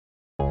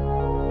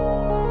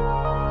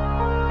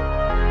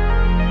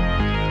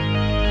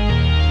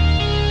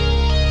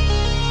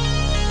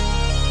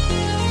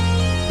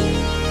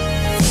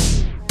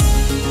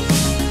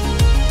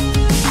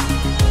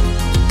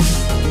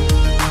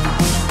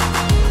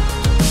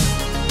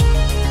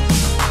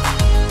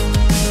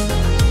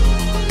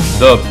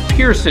the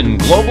Pearson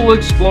Global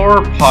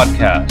Explorer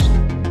podcast.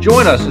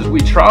 Join us as we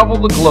travel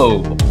the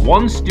globe,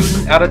 one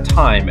student at a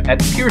time at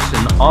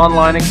Pearson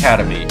Online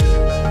Academy.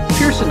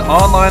 Pearson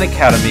Online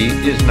Academy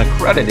is an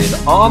accredited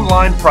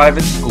online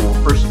private school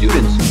for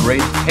students in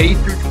grades K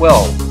through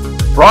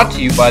 12, brought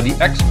to you by the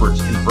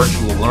experts in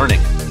virtual learning.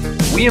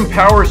 We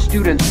empower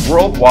students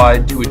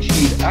worldwide to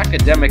achieve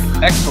academic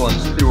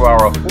excellence through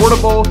our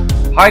affordable,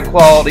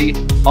 high-quality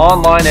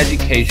online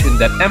education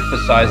that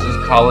emphasizes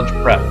college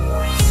prep.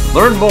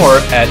 Learn more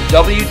at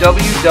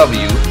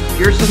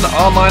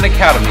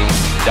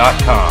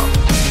www.pearsononlineacademy.com.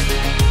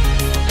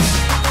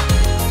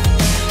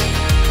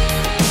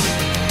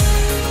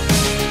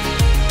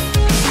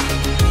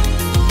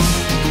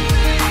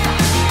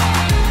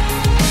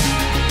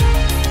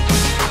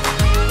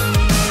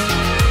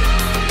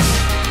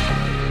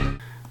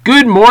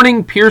 Good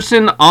morning,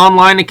 Pearson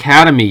Online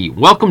Academy.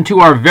 Welcome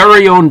to our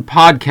very own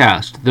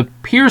podcast, the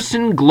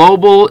Pearson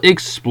Global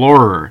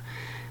Explorer.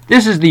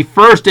 This is the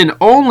first and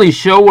only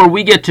show where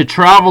we get to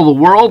travel the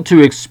world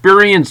to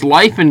experience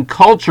life and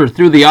culture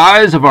through the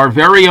eyes of our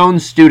very own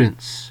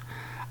students.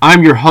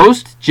 I'm your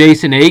host,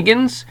 Jason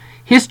Agins,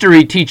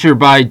 history teacher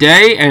by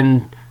day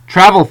and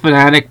travel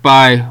fanatic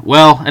by,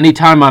 well,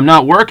 anytime I'm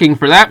not working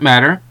for that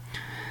matter.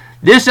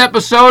 This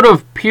episode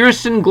of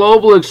Pearson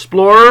Global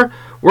Explorer,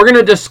 we're going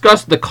to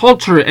discuss the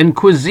culture and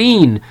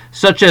cuisine,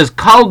 such as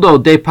caldo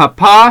de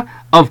papa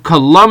of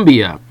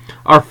Colombia.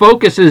 Our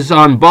focus is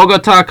on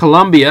Bogota,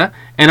 Colombia,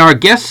 and our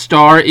guest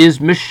star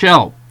is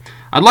Michelle.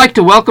 I'd like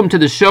to welcome to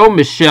the show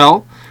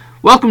Michelle.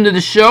 Welcome to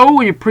the show.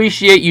 We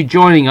appreciate you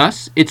joining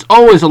us. It's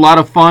always a lot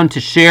of fun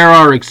to share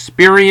our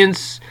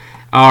experience,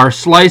 our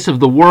slice of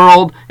the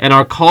world, and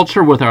our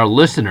culture with our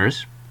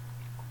listeners.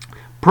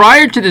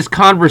 Prior to this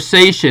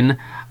conversation,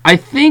 I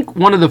think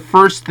one of the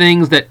first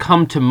things that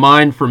come to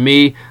mind for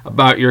me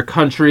about your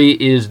country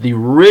is the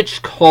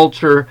rich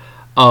culture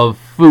of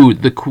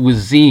food, the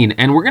cuisine,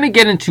 and we're going to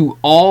get into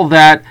all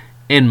that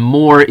and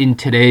more in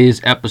today's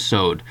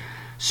episode.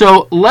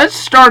 So let's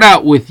start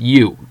out with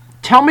you.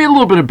 Tell me a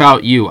little bit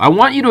about you. I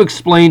want you to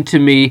explain to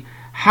me,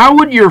 how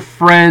would your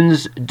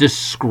friends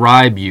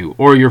describe you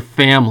or your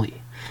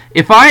family?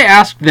 If I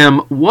asked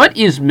them, what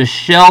is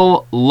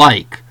Michelle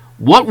like,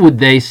 what would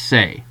they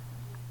say?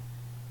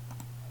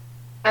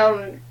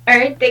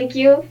 Alright, thank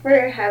you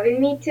for having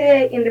me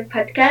today in the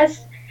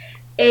podcast.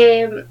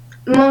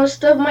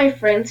 Most of my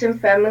friends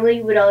and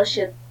family would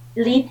also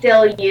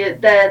tell you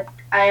that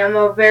I am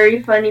a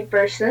very funny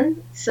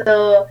person.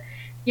 So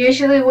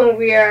usually when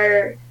we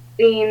are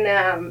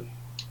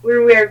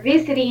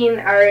visiting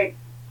our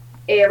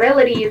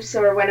relatives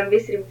or when I'm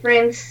visiting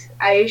friends,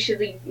 I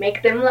usually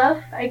make them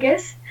laugh, I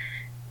guess.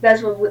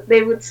 That's what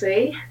they would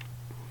say.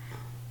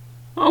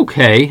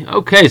 Okay,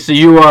 so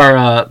you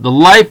are the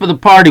life of the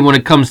party when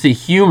it comes to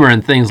humor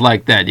and things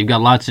like that. You've got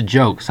lots of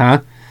jokes,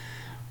 huh?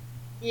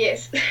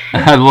 Yes.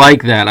 I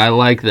like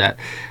that.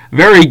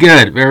 Very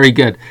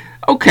good.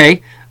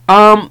 Okay,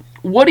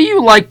 what do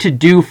you like to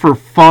do for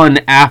fun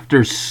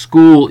after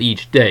school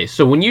each day?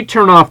 So when you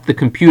turn off the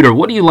computer,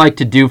 what do you like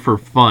to do for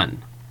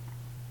fun?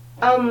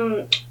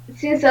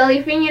 Since I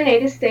live in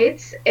United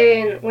States,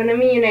 and when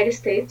I'm in United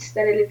States,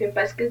 that I live in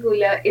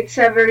Pascagoula, it's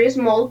a very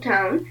small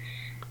town.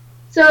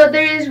 So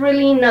there is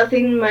really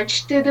nothing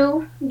much to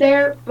do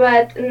there,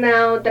 but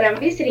now that I'm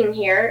visiting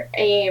here,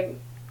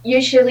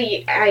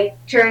 usually I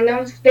turn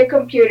off the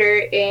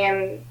computer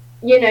and,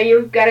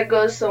 you've got to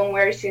go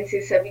somewhere since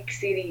it's a big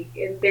city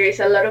and there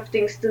is a lot of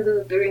things to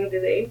do during the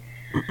day.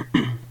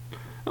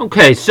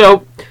 Okay,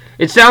 so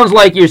it sounds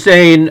like you're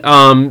saying,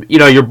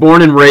 you're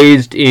born and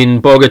raised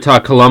in Bogota,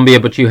 Colombia,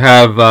 but you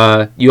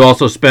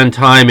also spend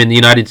time in the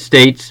United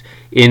States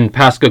in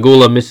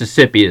Pascagoula,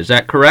 Mississippi. Is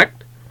that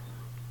correct?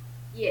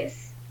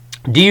 Yes.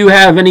 Do you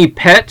have any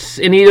pets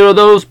in either of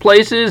those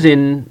places,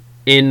 in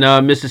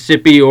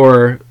Mississippi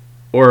or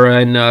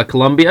in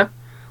Colombia?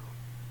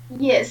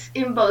 Yes,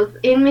 in both.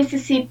 In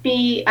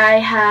Mississippi, I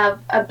have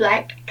a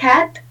black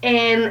cat,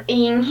 and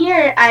in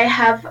here, I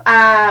have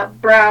a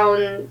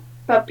brown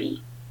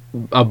puppy.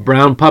 A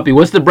brown puppy.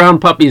 What's the brown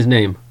puppy's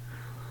name?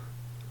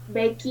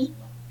 Becky.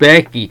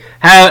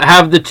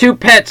 Have the two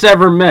pets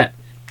ever met?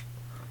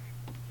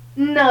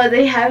 No,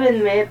 they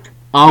haven't met.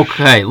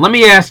 Okay, let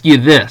me ask you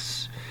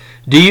this.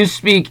 Do you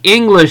speak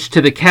English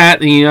to the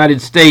cat in the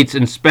United States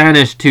and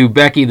Spanish to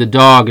Becky the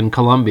dog in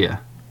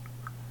Colombia?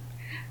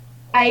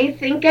 I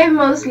think I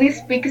mostly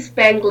speak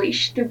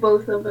Spanglish to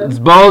both of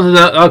them.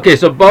 Okay,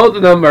 so both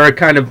of them are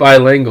kind of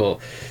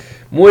bilingual.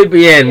 Muy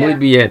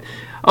bien.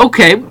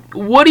 Okay,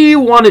 what do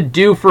you want to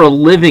do for a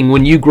living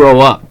when you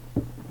grow up?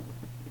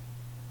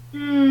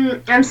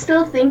 I'm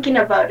still thinking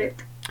about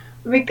it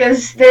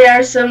because there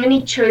are so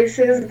many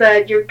choices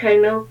that you're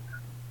kind of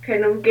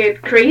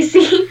get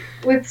crazy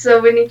with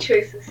so many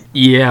choices.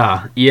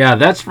 Yeah,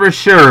 that's for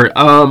sure.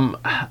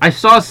 I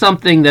saw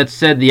something that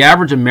said the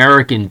average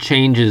American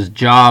changes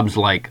jobs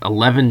like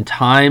 11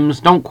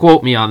 times. Don't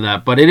quote me on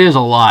that, but it is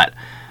a lot.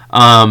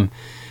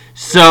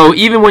 So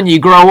even when you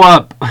grow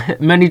up,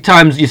 many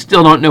times you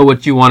still don't know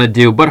what you want to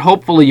do, but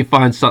hopefully you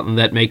find something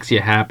that makes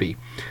you happy.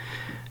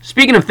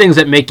 Speaking of things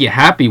that make you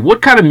happy,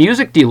 what kind of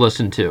music do you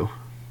listen to?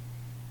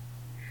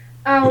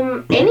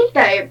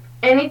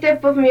 Any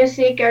type of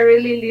music I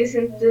really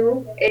listen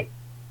to,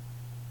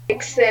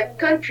 except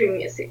country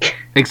music.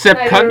 Except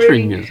I don't country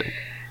really music.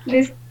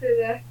 listen to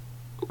that.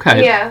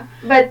 Okay. Yeah,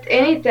 but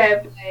any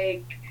type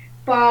like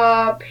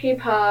pop, hip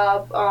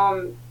hop,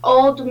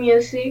 old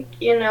music,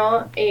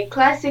 a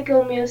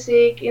classical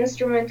music,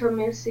 instrumental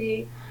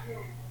music.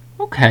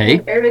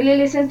 Okay. I really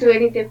listen to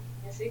any type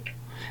of music.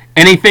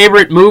 Any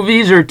favorite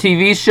movies or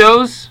TV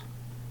shows?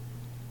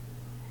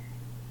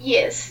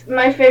 Yes,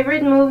 my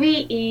favorite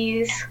movie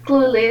is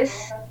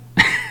Clueless.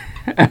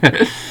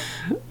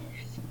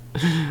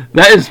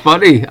 That is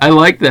funny. I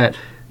like that.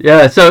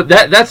 Yeah, so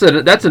that's an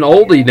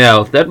oldie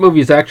now. That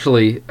movie's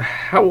actually,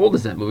 how old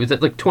is that movie? Is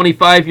that like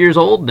 25 years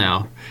old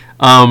now?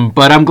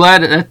 But I'm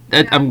glad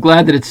I'm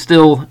glad that it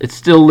still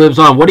lives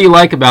on. What do you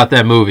like about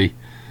that movie?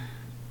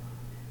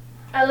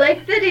 I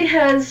like that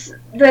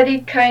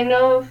it kind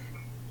of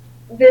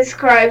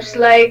describes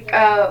like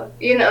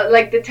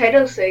the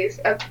title says,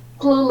 a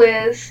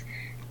clueless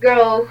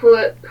girl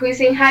who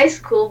is in high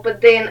school, but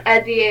then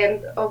at the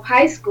end of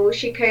high school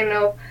she kind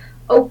of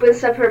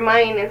opens up her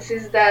mind and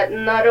sees that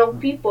not all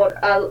people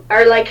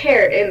are like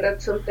her, and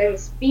that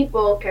sometimes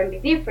people can be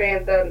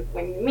different than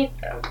when you meet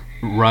them.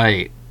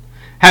 Right.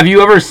 Have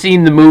you ever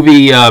seen the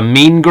movie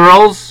Mean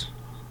Girls?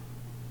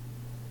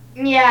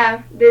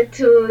 Yeah, the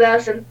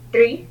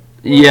 2003.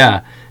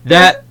 Yeah,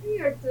 that.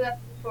 2003 or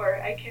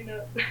 2004, I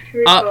cannot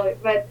recall it,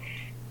 but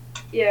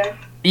yeah.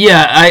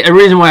 Yeah, a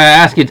reason why I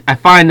ask it, I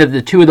find that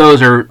the two of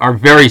those are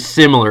very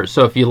similar.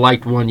 So if you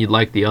liked one, you'd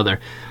like the other.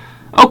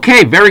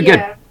 Okay, very good.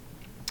 Yeah.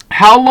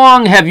 How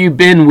long have you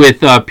been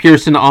with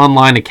Pearson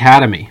Online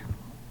Academy?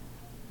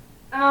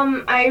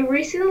 I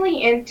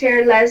recently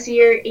entered last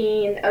year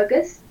in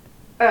August.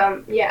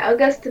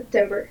 August,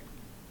 September.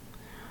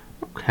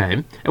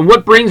 Okay. And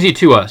what brings you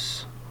to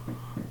us?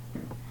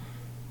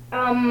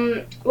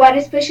 What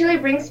especially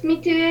brings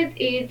me to it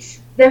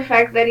is the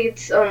fact that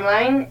it's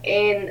online,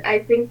 and I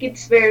think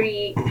it's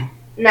very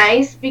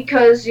nice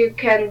because you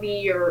can be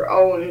your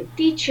own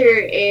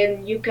teacher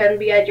and you can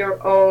be at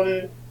your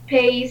own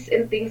pace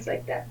and things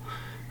like that.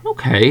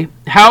 Okay.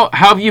 How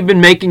have you been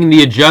making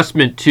the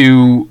adjustment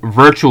to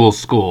virtual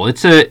school?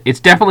 It's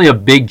definitely a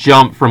big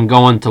jump from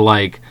going to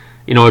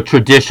a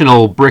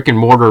traditional brick and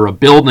mortar, a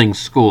building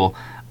school.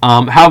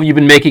 How have you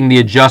been making the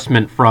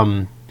adjustment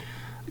from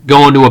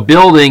going to a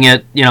building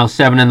at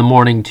 7 in the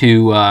morning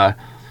to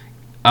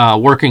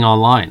working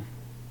online?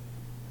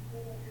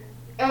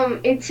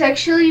 It's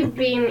actually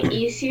been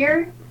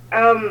easier.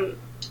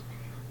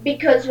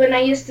 Because when I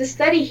used to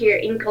study here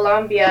in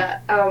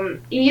Colombia,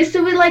 it used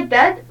to be like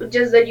that,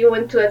 just that you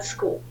went to a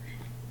school.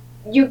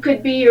 You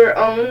could be your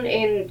own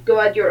and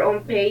go at your own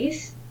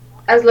pace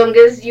as long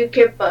as you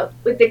kept up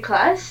with the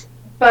class,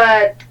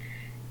 but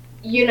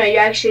you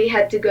actually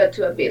had to go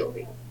to a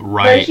building. But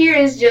Right. here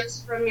is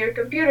just from your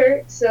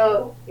computer,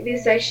 so it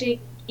is actually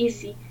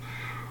easy.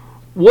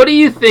 What do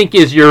you think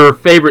is your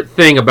favorite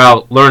thing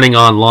about learning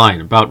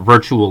online, about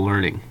virtual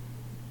learning?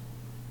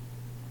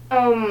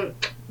 Um,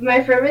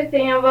 my favorite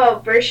thing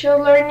about virtual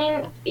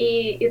learning,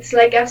 it's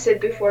like I've said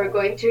before,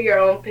 going to your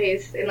own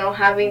pace and not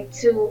having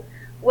to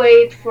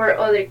wait for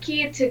other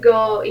kids to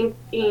go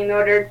in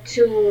order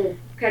to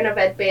kind of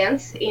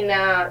advance in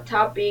a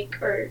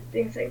topic or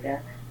things like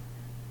that.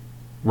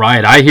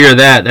 Right, I hear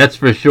that. That's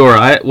for sure.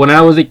 When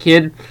I was a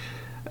kid,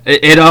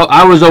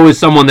 I was always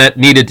someone that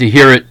needed to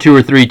hear it two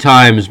or three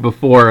times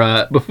before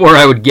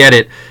I would get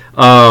it.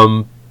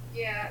 Um,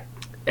 Yeah.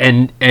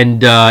 and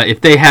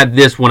if they had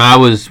this when I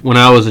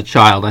was a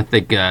child, I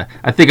think I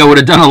would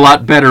have done a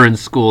lot better in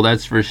school.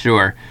 That's for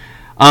sure.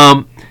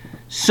 Um,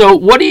 so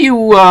what do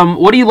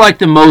you like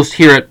the most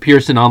here at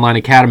Pearson Online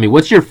Academy?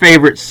 What's your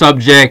favorite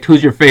subject?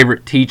 Who's your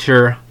favorite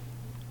teacher?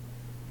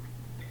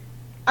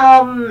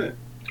 Um,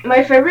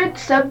 my favorite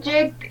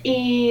subject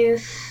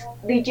is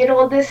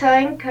digital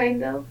design,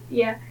 kind of.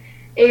 Yeah.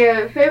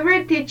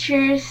 Favorite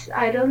teachers,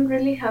 I don't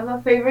really have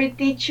a favorite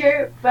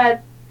teacher,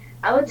 but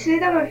I would say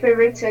that my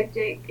favorite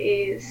subject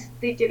is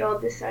digital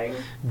design.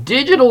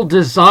 Digital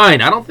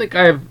design. I don't think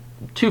I'm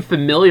too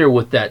familiar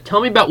with that.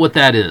 Tell me about what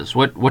that is.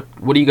 What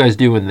are you guys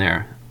doing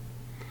there?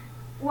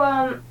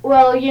 Well,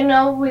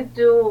 we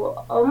do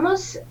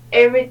almost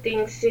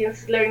everything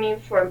since learning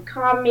from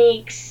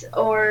comics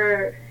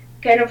or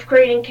kind of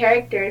creating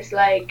characters.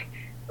 Like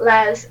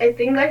I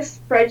think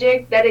last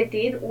project that I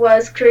did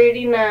was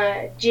creating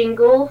a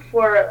jingle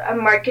for a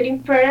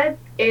marketing product,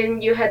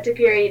 and you had to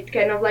create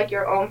kind of like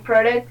your own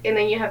product, and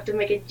then you have to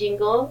make a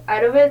jingle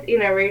out of it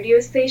in a radio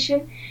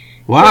station.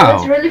 So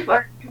that's Wow. really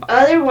fun.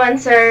 Other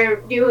ones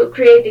are you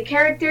create the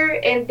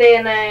character and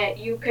then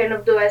you kind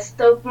of do a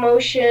stop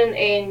motion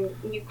and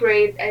you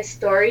create a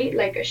story,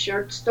 like a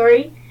short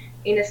story,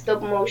 in a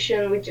stop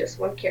motion with just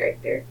one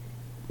character.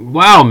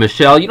 Wow,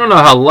 Michelle, you don't know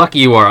how lucky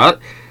you are.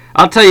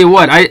 I'll tell you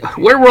what.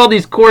 Where were all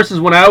these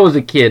courses when I was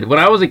a kid? When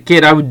I was a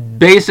kid, I would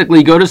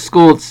basically go to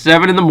school at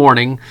 7 in the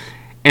morning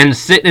and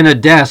sit in a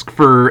desk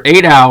for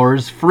 8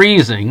 hours,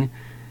 freezing,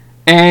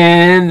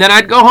 and then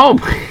I'd go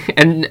home,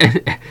 and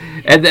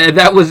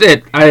that was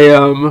it.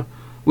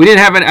 We didn't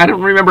have it. I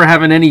don't remember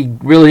having any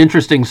really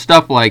interesting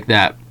stuff like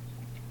that.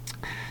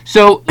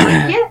 So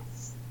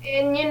Yes,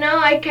 and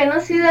I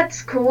cannot see that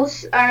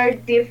schools are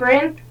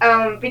different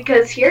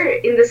because here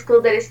in the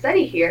school that I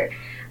study here,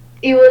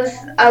 it was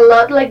a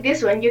lot like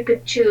this one. You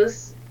could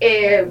choose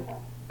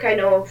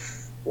kind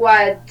of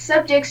what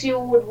subjects you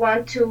would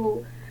want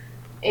to,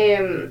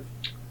 um,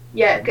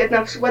 yeah, kind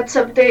of what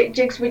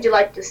subjects would you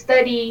like to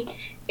study,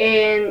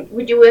 and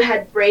would you will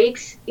have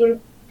breaks in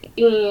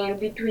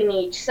between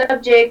each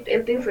subject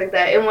and things like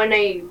that. And when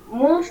I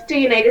moved to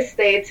United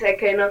States, I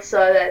kind of saw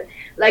that,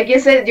 like you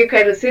said, you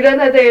kind of sit on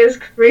a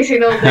desk,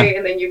 freezing all day,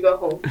 and then you go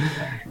home.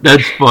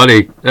 that's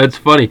funny. That's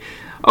funny.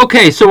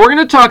 Okay, so we're going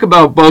to talk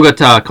about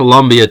Bogota,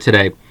 Colombia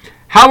today.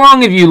 How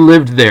long have you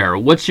lived there?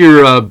 What's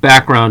your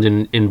background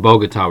in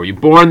Bogota? Were you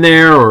born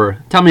there, or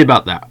tell me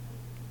about that?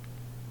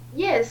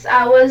 Yes,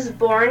 I was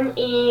born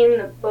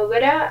in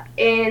Bogota,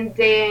 and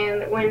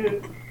then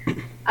when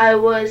I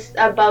was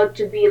about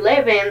to be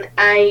 11,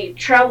 I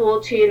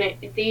traveled to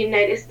the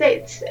United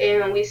States,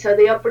 and we saw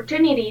the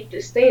opportunity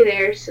to stay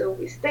there, so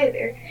we stayed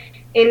there.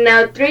 And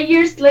now, 3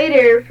 years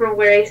later, from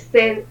where I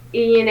stand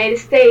in the United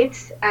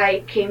States,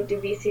 I came to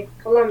visit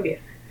Colombia.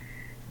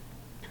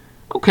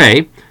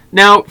 Okay.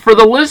 Now, for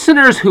the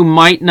listeners who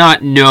might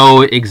not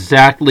know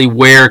exactly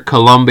where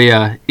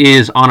Colombia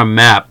is on a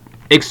map,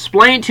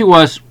 explain to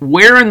us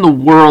where in the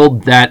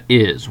world that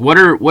is. What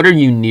are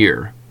you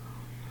near?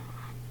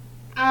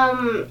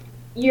 Um,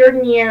 you're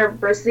near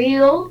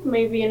Brazil,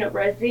 maybe in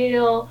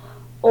Brazil,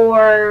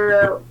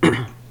 or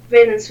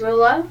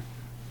Venezuela,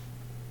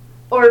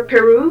 or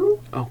Peru,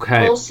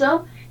 Okay.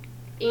 also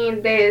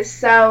in the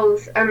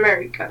South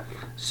America.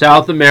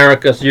 South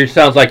America. So you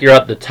sounds like you're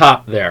at the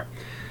top there.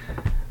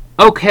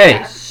 Okay.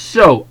 Yeah,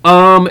 So,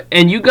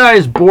 and you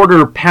guys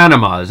border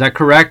Panama, is that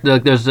correct?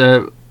 Like there's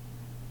a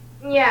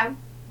yeah.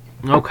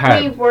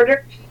 okay. We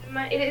border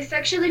Panama. It is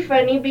actually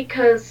funny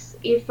because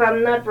if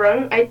I'm not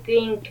wrong, I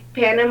think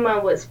Panama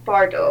was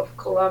part of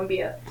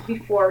Colombia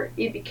before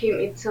it became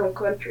its own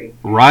country.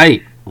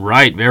 Right,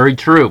 right. Very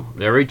true.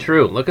 Very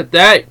true. Look at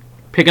that.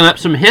 Picking up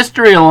some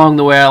history along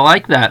the way. I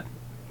like that.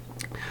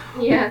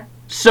 Yeah.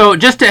 So,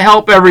 just to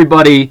help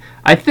everybody,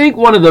 I think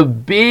one of the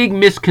big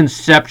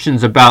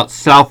misconceptions about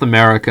South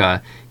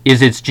America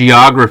is its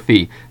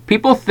geography.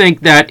 People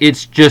think that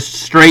it's just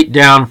straight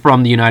down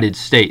from the United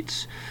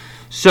States.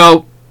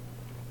 So,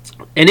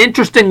 an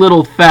interesting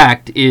little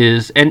fact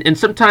is, and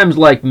sometimes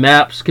like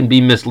maps can be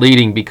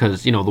misleading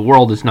because the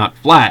world is not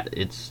flat;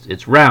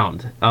 it's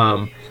round.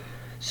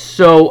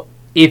 So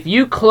if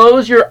you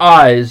close your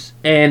eyes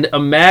and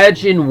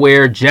imagine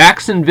where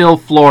Jacksonville,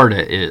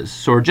 Florida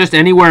is, or just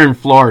anywhere in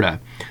Florida,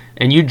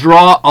 and you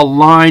draw a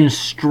line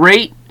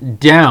straight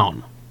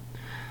down,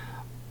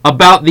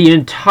 about the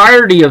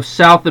entirety of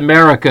South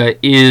America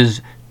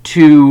is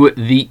to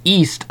the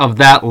east of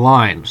that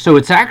line. So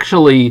it's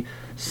actually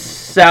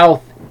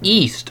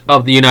southeast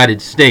of the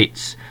United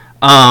States.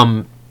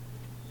 Um,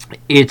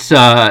 it's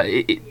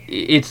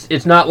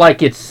not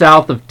like it's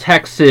south of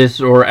Texas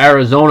or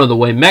Arizona the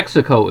way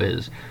Mexico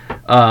is.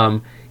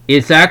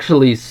 It's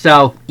actually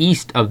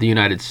southeast of the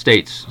United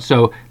States.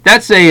 So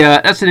that's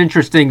an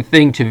interesting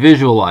thing to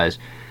visualize.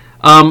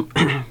 Um,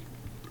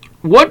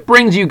 what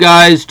brings you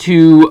guys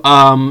to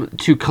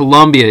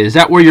Colombia? Is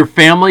that where your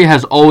family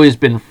has always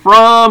been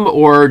from,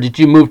 or did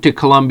you move to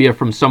Colombia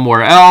from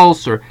somewhere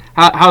else, or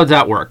how does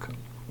that work?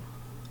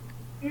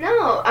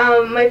 No,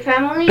 my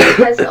family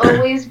has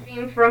always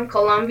been from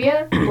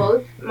Colombia.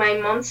 Both my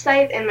mom's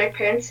side and my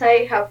parents'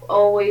 side have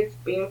always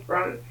been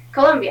from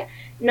Colombia.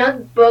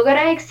 Not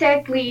Bogota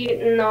exactly,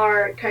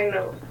 nor kind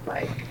of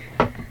like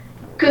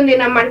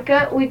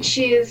Cundinamarca, which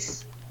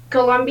is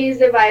Colombia is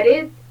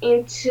divided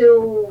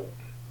into,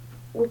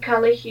 we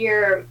call it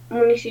here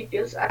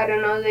municipios. I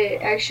don't know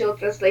the actual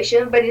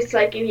translation, but it's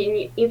like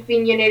if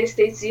in United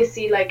States you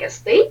see like a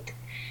state,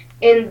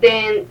 and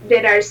then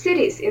there are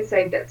cities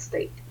inside that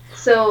state.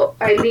 So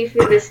I live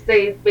in the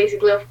state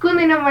basically of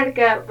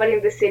Cundinamarca, but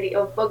in the city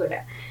of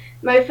Bogota.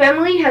 My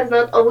family has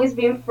not always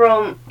been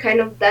from kind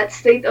of that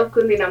state of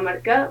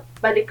Cundinamarca,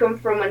 but they come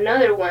from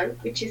another one,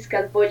 which is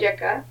called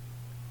Boyacá,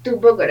 to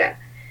Bogota.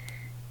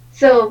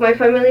 So my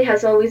family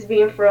has always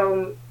been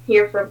from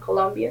here, from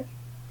Colombia.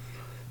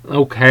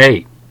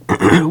 Okay.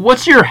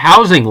 What's your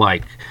housing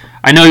like?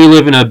 I know you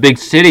live in a big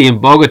city in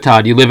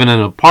Bogota. Do you live in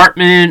an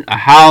apartment, a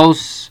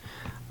house?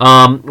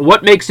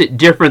 What makes it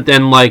different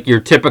than like your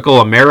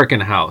typical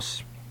American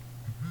house?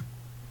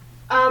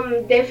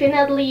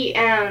 Definitely.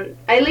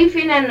 I live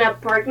in an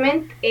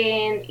apartment,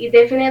 and it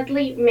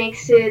definitely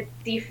makes it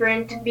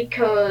different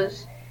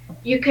because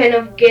you kind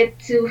of get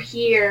to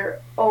hear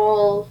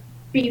all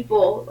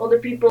the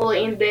people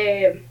in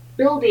the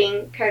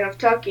building, kind of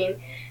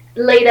talking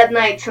late at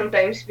night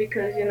sometimes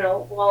because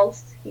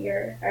walls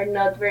here are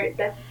not very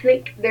that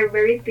thick; they're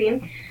very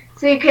thin,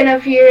 so you kind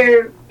of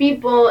hear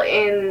people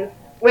and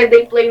when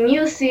they play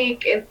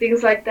music and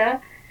things like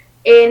that.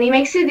 And it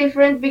makes it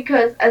different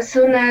because as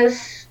soon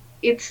as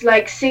it's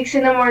like 6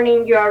 in the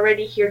morning, you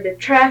already hear the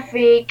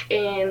traffic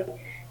and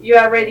you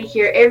already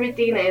hear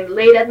everything, and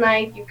late at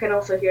night you can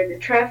also hear the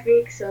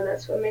traffic, so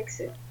that's what makes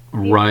it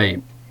Right.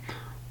 different.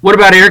 What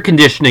about air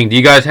conditioning? Do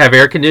you guys have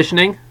air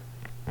conditioning?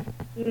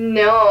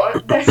 No,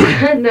 that's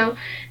no,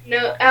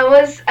 no.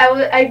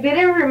 I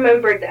didn't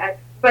remember that,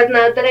 but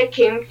now that I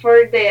came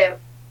for the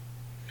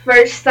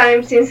first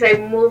time since I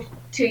moved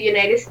to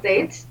United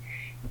States,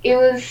 it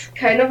was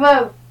kind of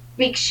a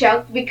big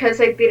shock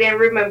because I didn't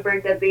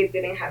remember that they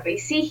didn't have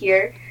AC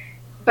here,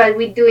 but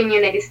we do in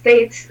United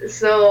States.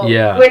 So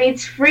Yeah. when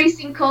it's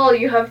freezing cold,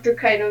 you have to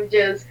kind of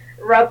just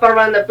wrap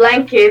around the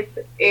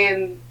blanket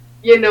and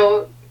you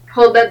know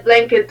hold that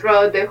blanket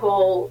throughout the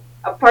whole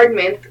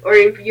apartment. Or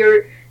if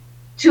you're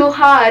too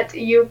hot,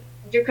 you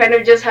kind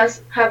of just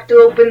have to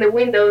open the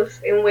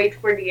windows and wait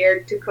for the air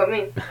to come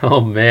in.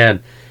 Oh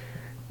man.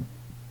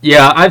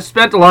 Yeah, I've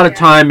spent a lot of Yeah.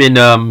 time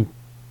in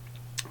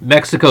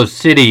Mexico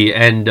City,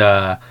 and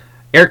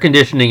air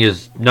conditioning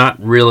is not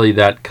really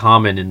that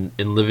common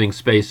in living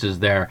spaces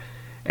there.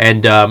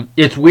 And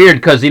it's weird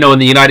because in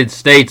the United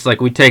States,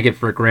 like we take it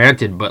for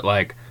granted, but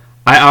like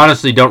I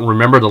honestly don't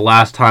remember the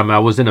last time I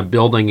was in a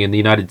building in the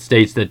United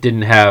States that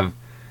didn't have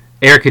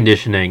air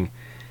conditioning.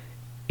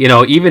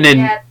 Even in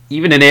Yeah.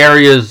 even in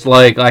areas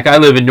like I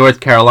live in North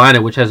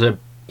Carolina, which has a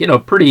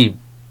pretty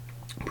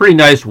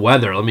nice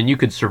weather. I mean, you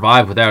could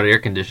survive without air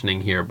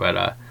conditioning here,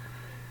 but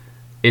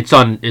it's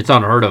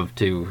unheard of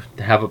to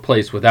have a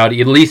place without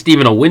at least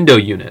even a window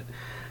unit.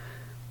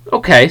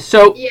 Okay,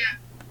 so Yeah.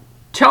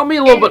 tell me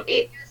a little And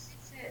bit.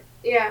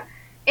 yeah.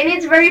 And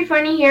it's very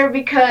funny here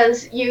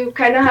because you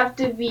kind of have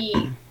to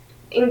be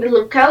in the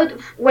lookout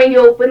when you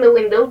open the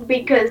window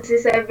because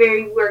it's a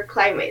very weird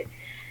climate.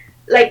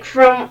 Like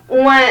from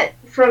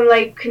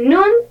like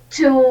noon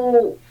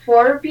to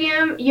 4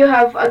 p.m. you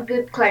have a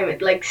good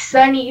climate, like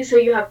sunny, so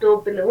you have to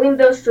open the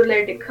windows to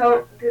let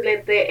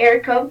the air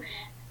come.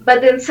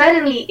 But then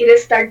suddenly it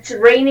starts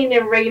raining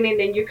and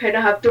raining, and you kind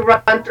of have to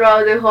run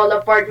throughout the whole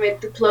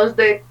apartment to close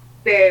the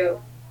the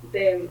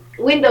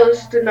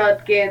windows to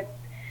not get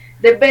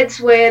the beds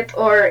wet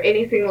or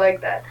anything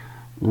like that.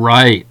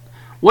 Right.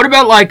 What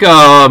about like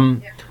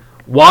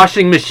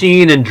washing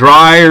machine and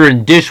dryer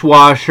and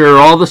dishwasher,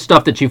 all the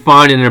stuff that you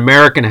find in an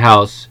American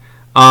house?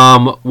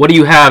 What do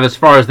you have as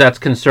far as that's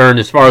concerned,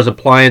 as far as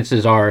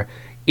appliances are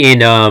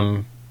in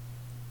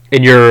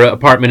in your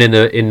apartment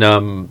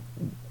in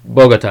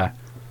Bogota?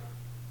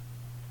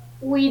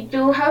 We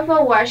do have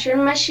a washer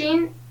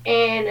machine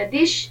and a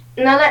dish,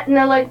 not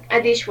like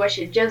a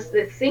dishwasher, just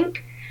the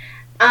sink.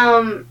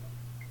 Um,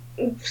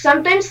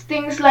 Sometimes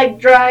things like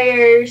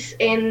dryers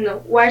and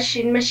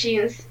washing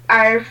machines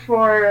are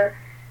for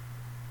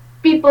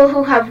people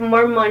who have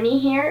more money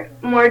here,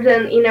 more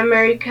than in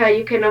America.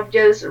 You cannot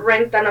just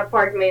rent an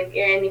apartment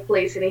in any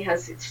place and it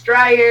has its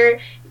dryer,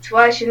 its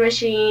washing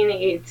machine,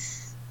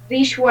 its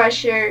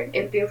dishwasher,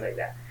 and things like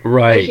that. But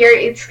Right. here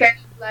it's kind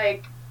of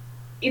like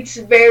it's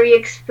very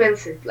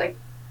expensive. Like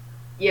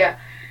yeah.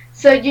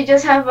 So you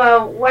just have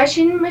a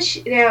washing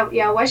machine,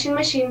 yeah, washing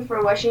machine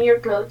for washing your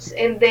clothes,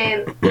 and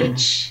then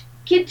each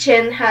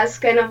kitchen has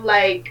kind of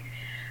like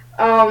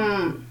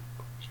um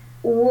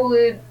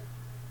wood,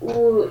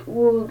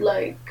 wood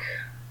like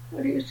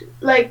what do you say?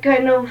 Like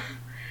kind of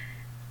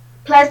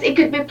plastic. It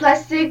could be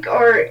plastic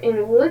or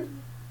in wood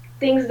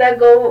things that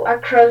go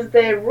across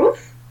the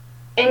roof,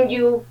 and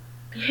you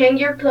hang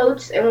your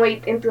clothes and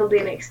wait until the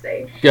next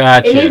day.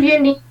 And if Gotcha. you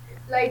need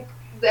like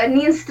an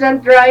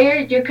instant dryer,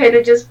 you kind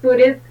of just put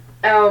it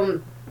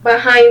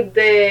behind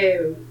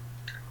the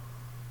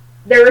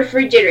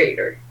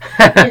refrigerator.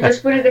 You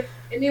just put it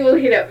and it will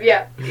heat up.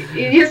 Yeah,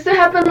 it used to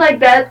happen like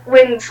that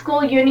when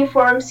school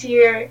uniforms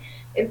here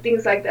and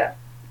things like that.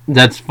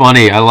 That's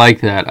funny. I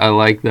like that. I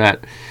like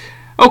that.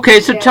 Okay,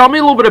 so Yeah. tell me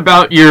a little bit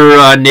about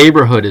your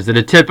neighborhood. Is it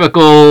a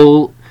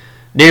typical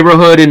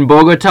neighborhood in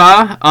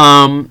Bogota?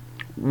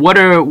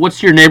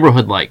 What's your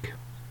neighborhood like?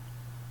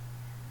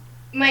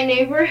 My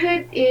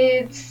neighborhood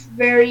is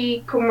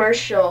very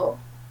commercial.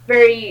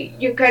 Very,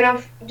 you kind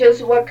of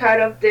just walk out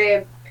of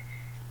the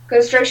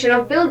construction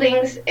of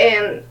buildings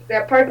and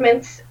the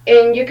apartments,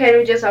 and you kind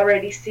of just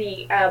already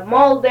see a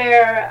mall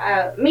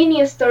there,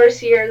 mini stores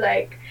here,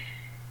 like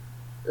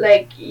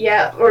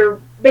yeah, or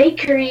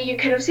bakery. You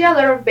kind of see a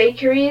lot of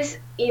bakeries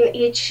in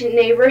each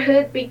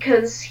neighborhood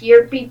because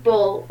here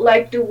people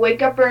like to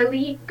wake up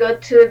early, go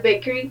to the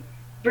bakery,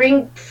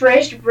 bring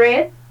fresh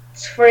bread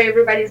for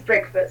everybody's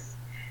breakfast.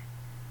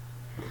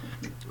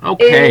 And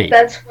Okay.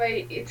 that's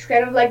why it's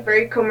kind of like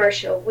very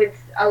commercial with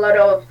a lot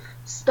of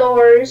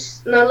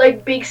stores, not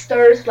like big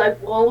stores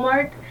like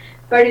Walmart,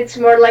 but it's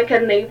more like a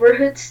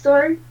neighborhood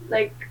store,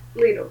 like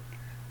little.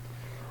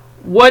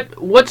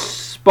 What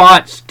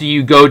spots do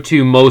you go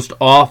to most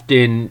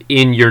often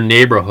in your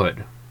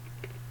neighborhood?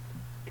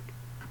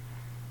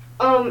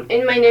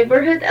 In my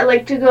neighborhood, I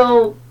like to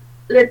go,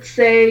 let's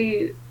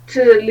say,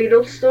 to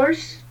little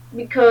stores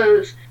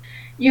because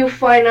you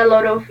find a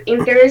lot of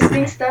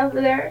interesting stuff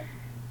there.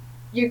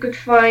 You could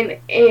find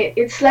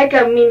it's like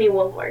a mini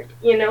Walmart,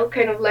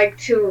 kind of like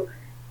to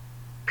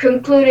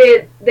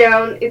concluded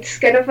down, it's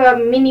kind of a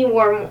mini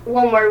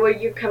Walmart where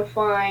you can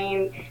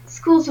find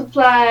school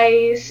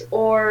supplies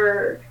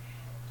or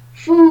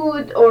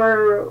food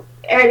or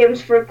items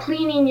for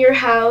cleaning your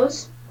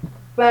house,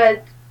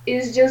 but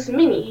it's just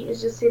mini.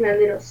 It's just in a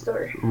little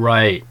store.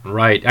 Right,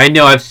 right. I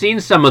know. I've seen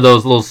some of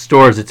those little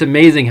stores. It's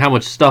amazing how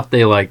much stuff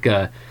they like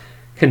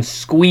can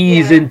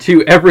squeeze Yeah.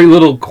 into every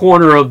little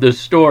corner of the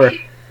store.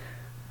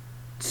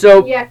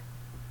 So Yeah,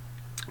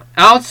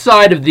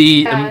 outside of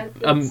the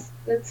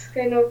that's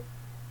kind of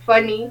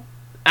funny.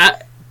 a-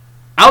 Yeah.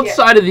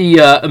 outside of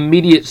the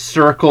immediate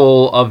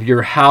circle of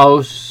your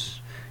house,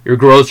 your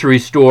grocery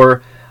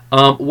store,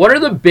 what are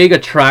the big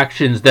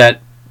attractions that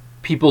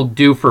people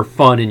do for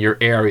fun in your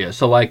area?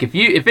 So, like, if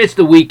it's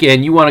the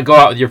weekend, you want to go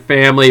out with your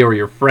family or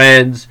your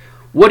friends.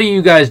 What are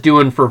you guys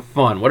doing for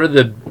fun? What are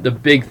the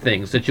big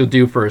things that you'll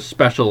do for a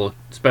special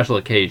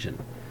occasion?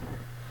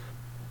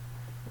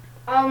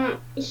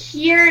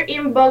 Here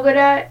in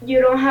Bogota,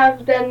 you don't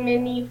have that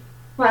many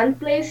fun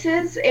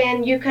places,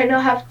 and you kind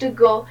of have to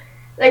go.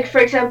 Like, for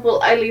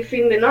example, I live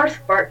in the north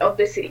part of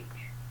the city.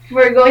 If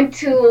we're going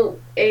to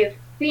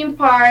theme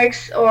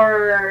parks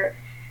or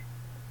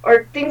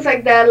things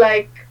like that,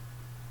 like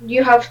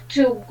you have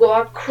to go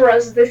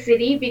across the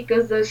city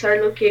because those are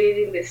located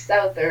in the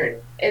southern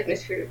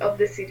hemisphere of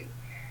the city.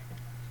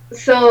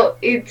 So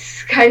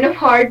it's kind of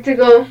hard to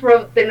go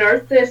from the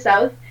north to the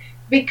south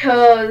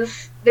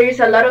because there's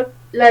a lot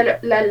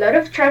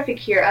of traffic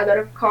here, a lot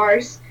of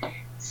cars.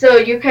 So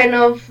you kind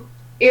of,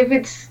 if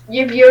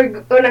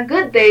you're on a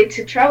good day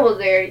to travel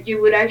there,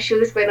 you would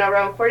actually spend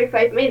around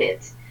 45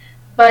 minutes.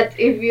 But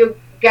if you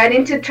get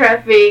into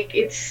traffic,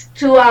 it's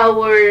 2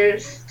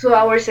 hours, 2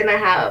 hours and a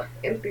half,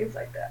 and things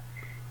like that.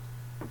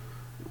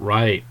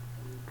 Right,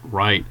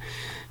 right.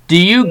 Do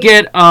you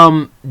get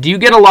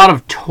a lot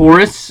of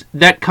tourists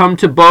that come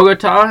to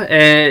Bogota?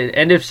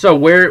 And if so,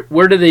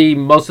 where do the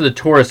most of the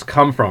tourists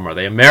come from? Are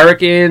they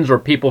Americans or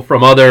people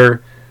from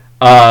other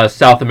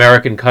South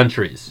American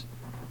countries?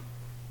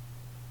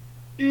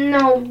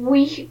 No,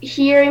 we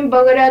here in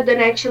Bogota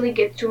don't actually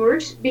get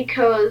tours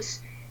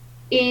because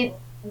it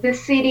the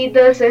city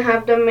doesn't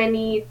have that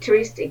many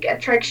touristic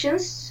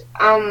attractions.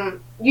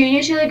 You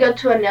usually go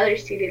to another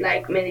city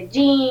like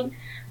Medellin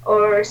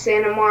or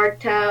Santa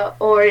Marta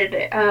or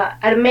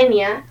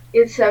Armenia.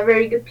 It's a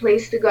very good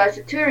place to go as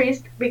a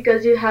tourist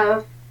because you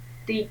have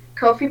the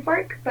coffee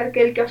park, Parque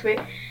del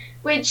Café,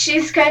 which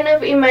is kind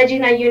of,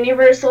 imagine a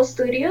Universal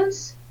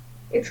Studios.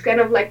 It's kind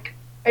of like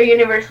a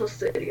Universal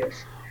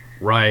Studios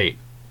Right,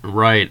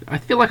 right. I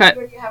feel like I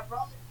where you have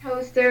roller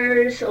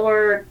coasters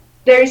or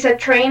there is a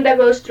train that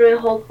goes through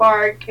the whole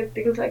park and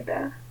things like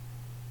that.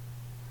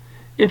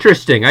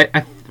 interesting.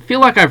 I feel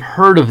like I've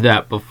heard of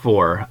that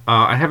before.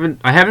 I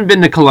haven't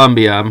been to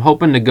Colombia. I'm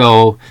hoping to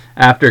go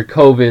after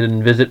COVID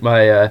and visit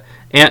my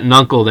aunt and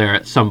uncle there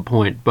at some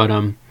point. But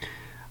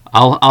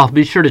I'll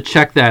be sure to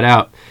check that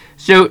out.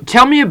 So Yeah.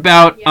 tell me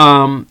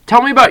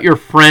about your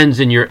friends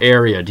in your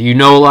area. Do you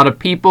know a lot of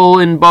people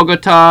in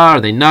Bogota?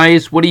 Are they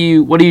nice? What do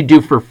you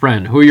do for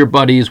friends? Who are your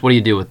buddies? What do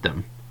you do with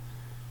them?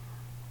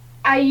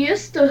 I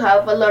used to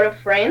have a lot of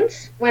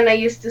friends when I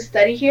used to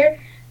study here,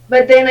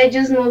 but then I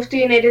just moved to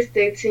United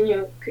States and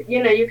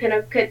you kind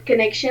of cut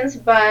connections.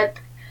 But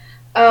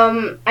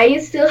I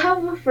still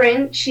have a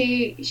friend.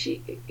 She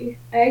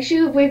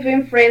actually we've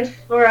been friends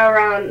for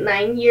around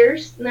 9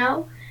 years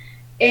now,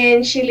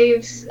 and she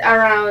lives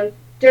around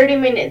 30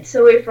 minutes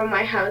away from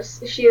my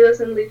house. She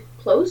doesn't live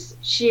close.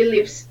 She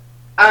lives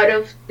out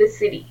of the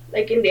city,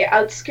 like in the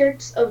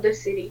outskirts of the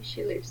city.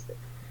 She lives there.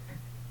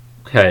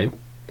 Okay.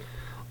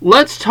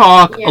 Let's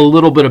talk a Yeah,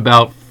 little bit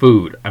about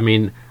food. I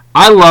mean,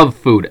 I love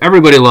food.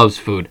 Everybody loves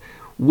food.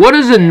 What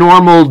does a yeah.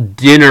 normal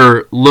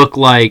dinner look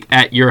like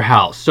at your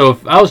house? So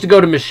if I was to go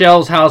to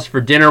Michelle's house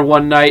for dinner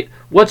one night,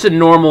 what's a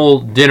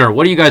normal dinner?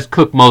 What do you guys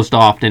cook most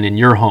often in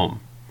your home?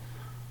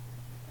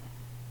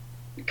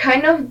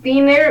 Kind of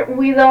dinner.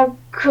 We don't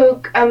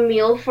cook a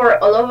meal for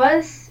all of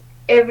us.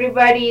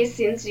 Everybody,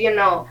 since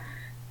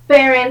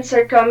parents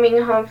are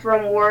coming home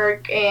from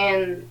work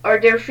and or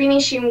they're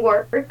finishing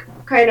work,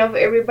 kind of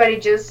everybody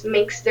just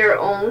makes their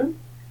own.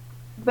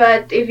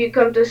 But if you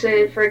come to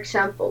say, for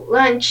example,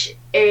 lunch,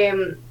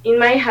 in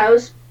my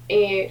house,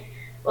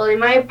 well, in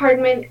my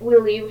apartment, we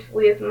live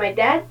with my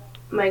dad,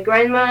 my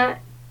grandma,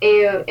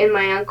 and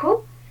my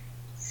uncle.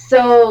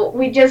 So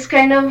we just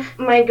kind of,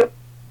 my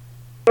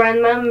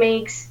grandma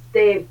makes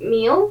the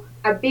meal,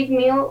 a big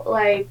meal,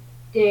 like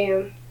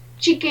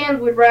chicken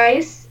with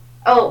rice.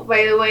 Oh,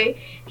 by the way,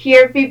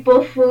 here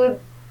people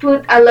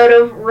put a lot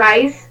of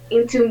rice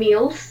into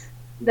meals.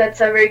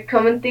 That's a very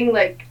common thing.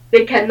 Like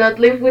they cannot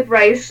live with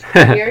rice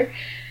here.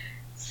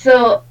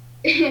 So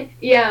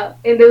yeah,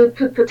 and they would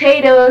put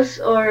potatoes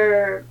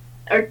or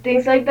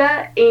things like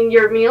that in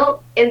your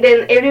meal, and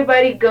then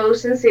everybody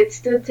goes and sits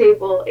to the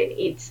table and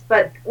eats.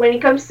 But when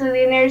it comes to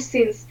dinner,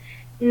 since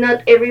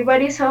not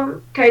everybody's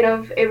home, kind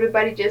of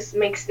everybody just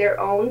makes their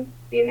own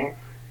dinner.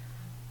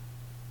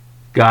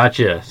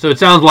 Gotcha. So it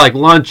sounds like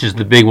lunch is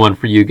the big one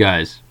for you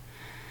guys.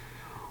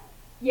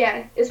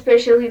 Yeah,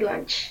 especially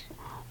lunch.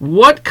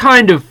 What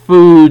kinds of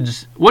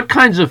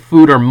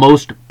food are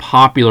most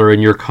popular in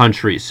your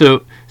country?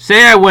 So,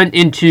 say I went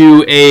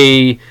into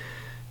a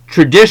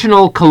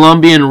traditional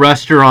Colombian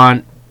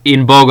restaurant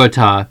in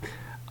Bogota.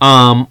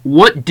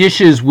 What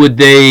dishes would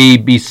they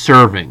be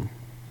serving?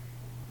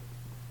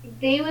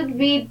 They would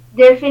be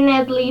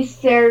definitely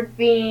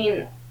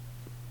serving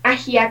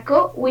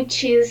ajiaco,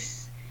 which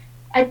is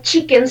a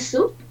chicken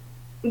soup,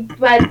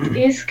 but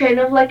it's kind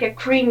of like a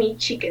creamy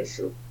chicken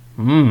soup.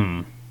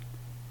 Hmm.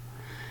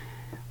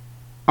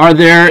 Are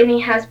there? And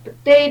it has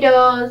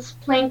potatoes,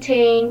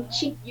 plantain,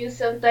 you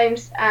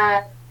sometimes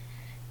add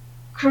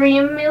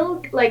cream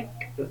milk, like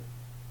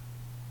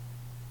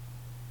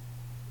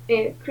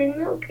cream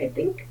milk, I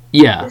think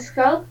Yeah. it's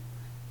called.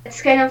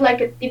 It's kind of like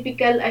a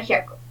typical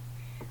ajiaco.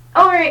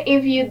 Or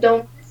if you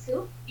don't have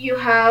soup, you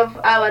have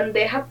a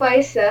bandeja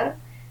paisa,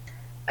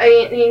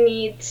 and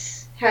it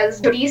has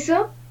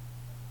chorizo,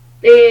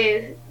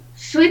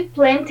 sweet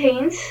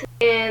plantains,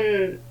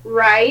 and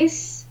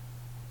rice,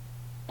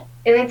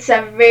 and it's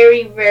a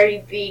very,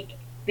 very big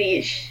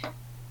dish.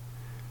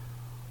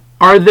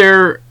 Are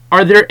there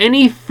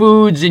any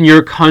foods in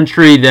your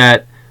country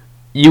that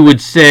you would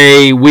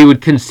say we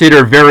would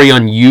consider very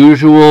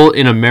unusual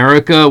in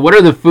America? What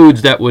are the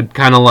foods that would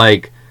kind of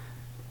like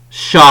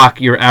shock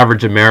your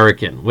average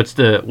American? What's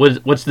the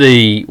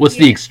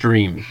Yeah.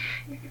 extreme?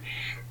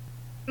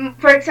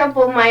 For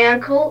example, my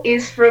uncle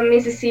is from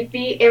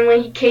Mississippi, and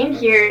when he came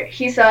here,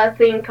 he saw a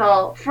thing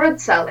called fruit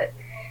salad.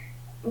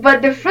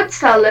 But the fruit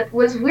salad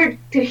was weird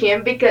to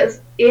him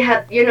because it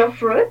had,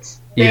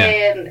 fruits, Yeah.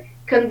 then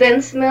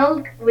condensed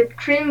milk with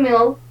cream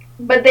milk,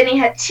 but then it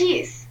had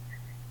cheese.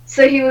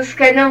 So he was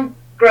kind of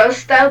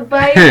grossed out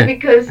by it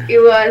because it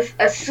was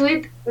a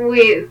sweet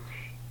with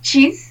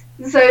cheese.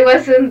 So it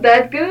wasn't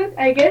that good,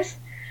 I guess.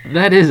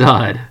 That is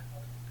odd.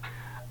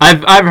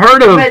 I've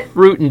heard of But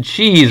fruit and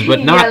cheese, but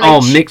yeah, not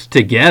all mixed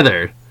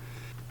together.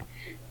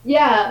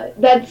 yeah,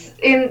 that's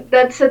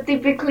a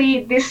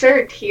typically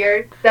dessert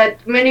here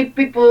that many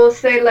people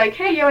say like,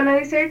 "Hey, you want a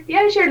dessert?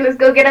 Yeah, sure, let's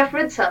go get a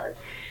fruit salad."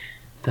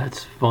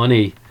 That's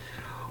funny.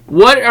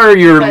 What are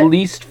your But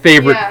least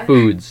favorite yeah,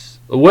 foods?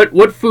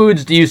 What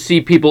foods do you see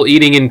people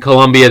eating in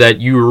Colombia that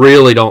you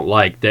really don't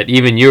like? That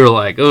even you're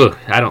like, ugh,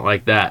 I don't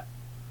like that.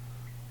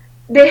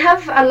 they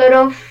have a lot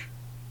of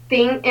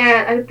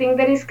I think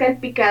that is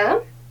called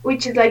picada,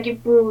 which is like you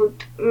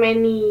put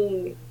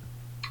many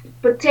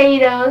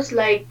potatoes,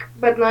 like,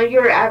 but not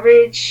your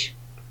average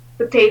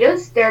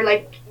potatoes. They're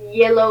like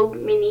yellow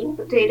mini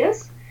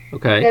potatoes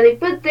Okay. that they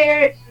put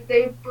there.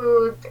 They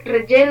put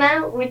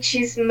rellena, which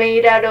is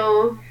made out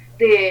of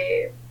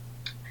the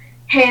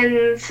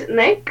hen's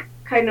neck,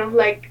 kind of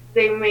like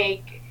they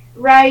make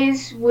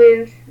rice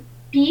with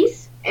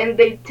peas, and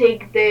they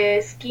take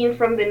the skin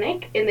from the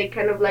neck and they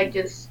kind of like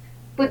just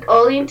put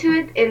all into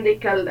it, and they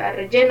call that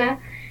rellena.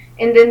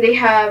 And then they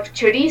have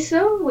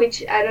chorizo,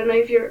 which I don't know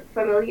if you're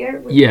familiar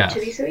with what Yes.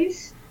 chorizo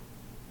is.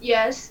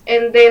 Yes,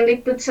 and then they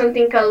put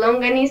something called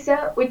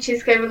longaniza, which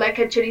is kind of like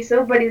a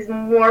chorizo, but it's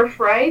more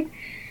fried.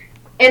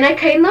 And I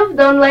kind of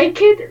don't like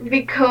it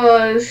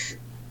because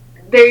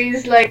there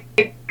is like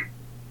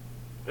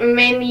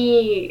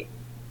many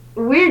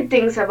weird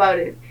things about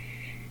it.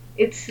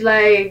 It's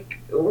like,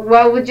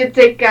 why would you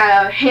take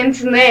a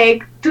hen's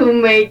neck to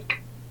make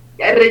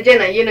a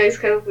rellena? It's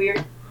kind of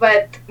weird.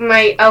 But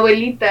my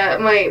abuelita,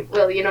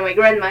 my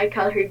grandma, I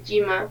call her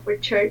Jima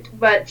for short,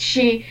 but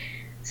she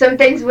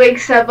sometimes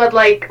wakes up at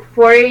like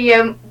 4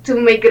 a.m. to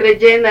make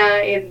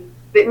rellena and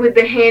with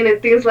the hen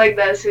and things like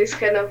that. So it's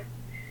kind of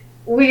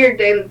weird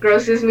and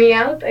grosses me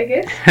out, I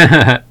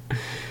guess.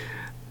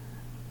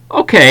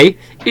 Okay.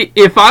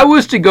 If I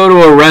was to go to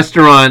a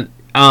restaurant,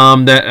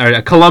 or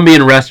a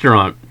Colombian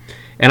restaurant,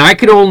 and I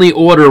could only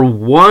order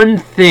one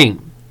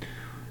thing,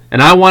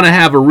 and I want to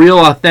have a real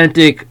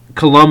authentic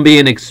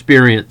Colombian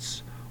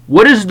experience,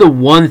 what is the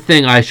one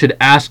thing I should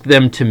ask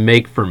them to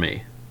make for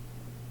me?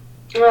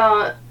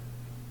 Uh,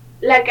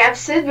 like I've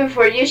said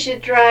before, you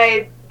should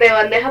try the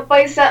bandeja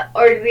paisa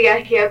or the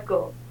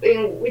ajiaco,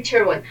 in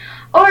whichever one.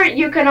 Or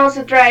you can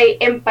also try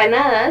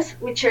empanadas,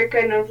 which are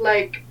kind of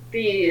like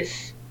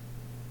these.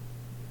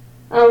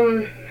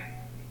 Um,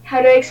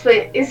 how do I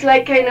explain? It's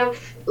like kind of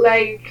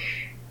like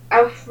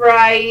a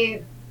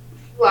fried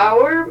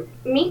flour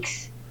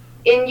mix,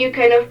 and you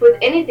kind of put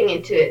anything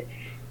into it,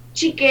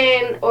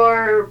 chicken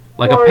or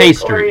Like a pork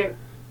pastry. or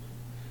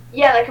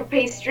yeah, like a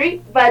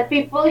pastry. But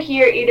people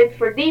here eat it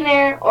for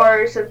dinner,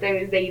 or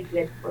sometimes they eat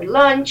it for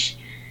lunch.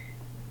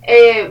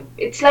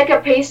 It's like a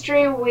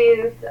pastry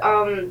with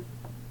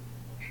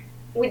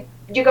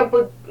you can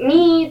put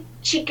meat,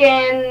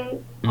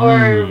 chicken,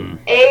 or Mmm.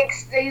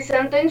 eggs. They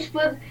sometimes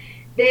put.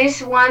 There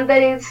is one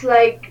that is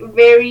like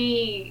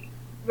very,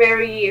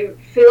 very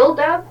filled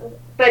up,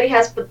 but it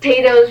has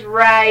potatoes,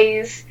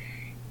 rice,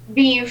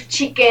 beef,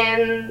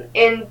 chicken,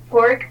 and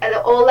pork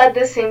all at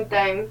the same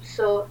time.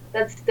 So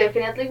that's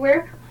definitely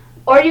weird.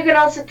 Or you can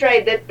also try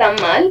the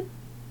tamal,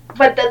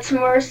 but that's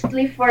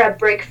mostly for a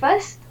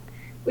breakfast,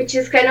 which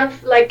is kind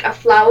of like a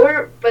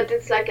flour, but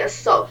it's like a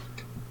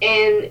soft.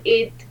 and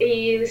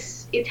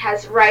it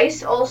has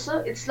rice also.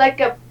 It's like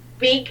a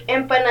big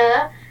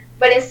empanada,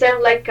 but instead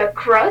of like a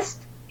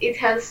crust, it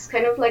has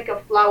kind of like a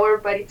flour,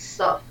 but it's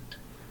soft.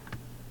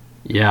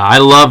 Yeah, I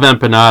love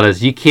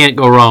empanadas. You can't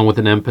go wrong with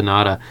an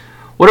empanada.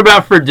 What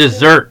about for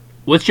dessert?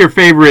 What's your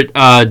favorite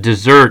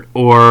dessert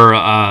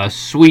or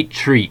sweet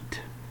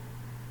treat?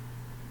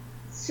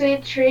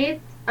 Sweet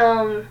treat.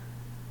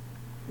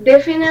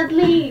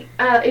 Definitely,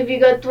 if you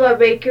go to a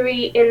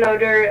bakery and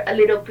order a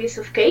little piece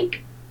of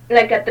cake,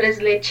 like a tres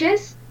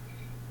leches,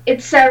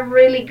 it's a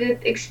really good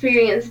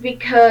experience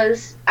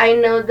because I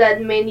know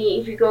that many,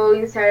 if you go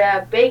inside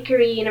a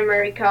bakery in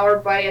America or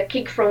buy a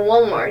cake from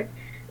Walmart,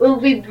 will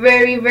be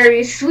very,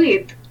 very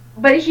sweet.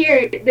 But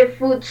here, the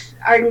foods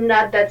are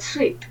not that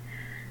sweet.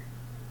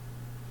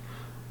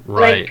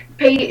 Right.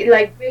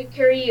 Like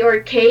bakery or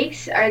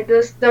cakes are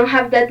just don't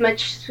have that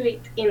much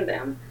sweet in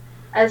them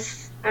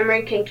as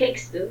American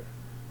cakes do.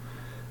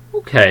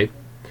 Okay.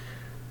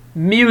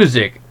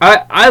 Music.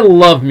 I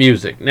love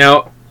music.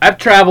 Now, I've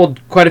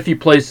traveled quite a few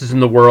places in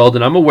the world,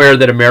 and I'm aware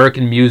that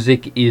American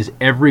music is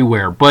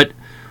everywhere. But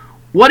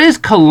what is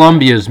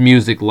Colombia's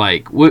music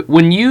like?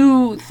 When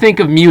you think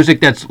of music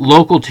that's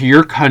local to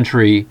your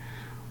country,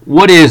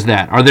 what is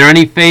that? Are there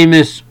any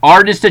famous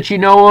artists that you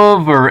know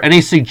of, or any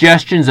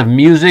suggestions of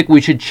music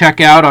we should check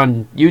out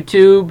on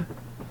YouTube?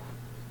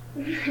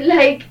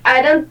 Like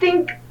I don't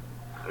think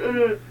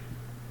um,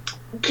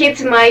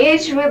 kids my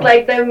age would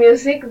like that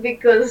music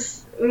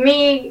because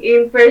me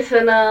in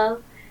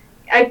personal,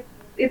 I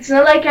it's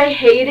not like I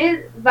hate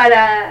it, but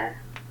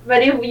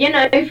if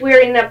if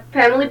we're in a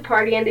family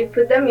party and they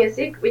put the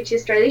music, which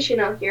is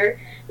traditional here,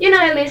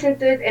 I listen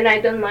to it and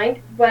I don't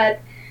mind. But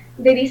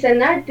there is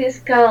an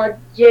artist called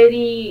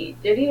Jerry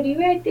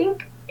Uribe, I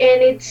think,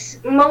 and its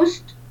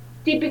most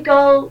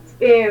typical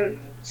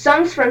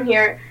songs from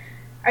here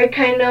are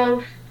kind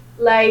of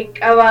like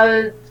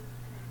about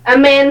a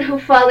man who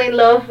fell in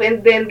love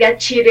and then got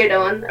cheated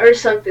on or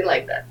something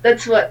like that.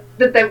 That's what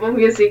the type of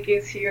music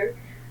is here.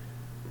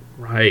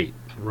 Right,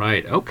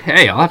 right.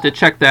 Okay, I'll have to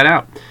check that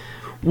out.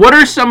 What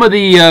are some of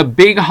the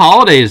big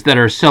holidays that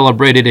are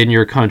celebrated in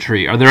your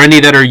country? Are there any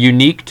that are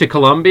unique to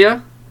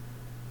Colombia?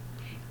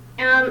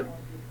 Um,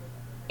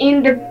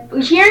 in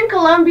the Here in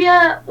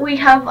Colombia, we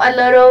have a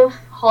lot of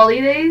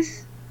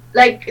holidays,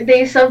 like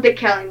days of the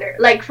calendar.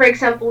 Like for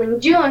example, in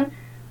June,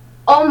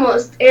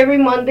 almost every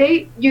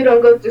Monday you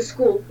don't go to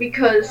school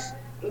because,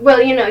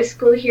 well,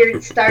 school here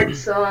it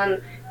starts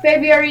on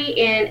February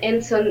and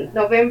ends on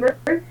November,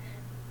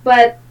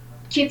 but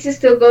kids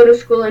still go to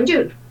school in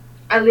June,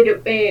 a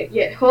little,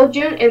 yeah, whole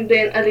June and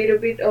then a little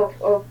bit of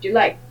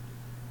July.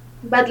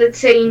 But let's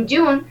say in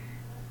June,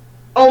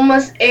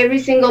 almost every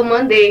single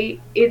Monday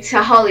it's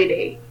a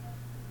holiday.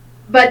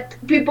 But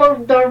people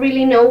don't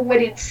really know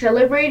what it's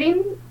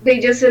celebrating. They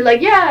just say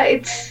like, yeah,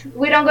 it's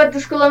we don't go to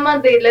school on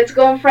Monday. Let's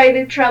go on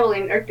Friday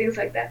traveling or things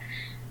like that.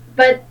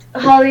 But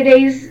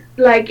holidays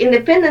like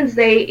Independence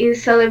Day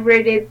is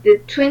celebrated the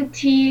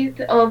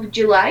 20th of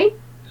July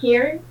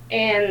here,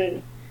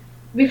 and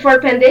before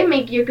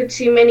pandemic you could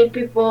see many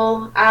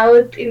people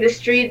out in the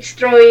streets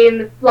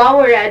throwing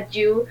flour at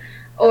you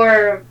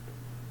or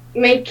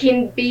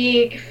making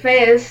big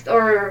fest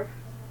or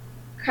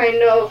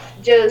kind of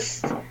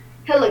just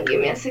hello,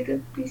 give me a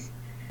second please.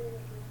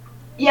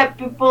 Yeah,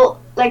 people,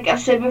 like I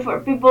said before,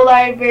 people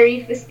are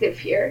very festive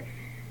here.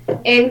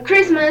 And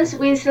Christmas,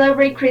 we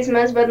celebrate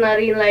Christmas, but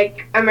not in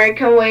like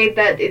American way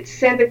that it's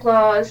Santa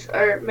Claus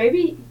or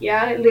maybe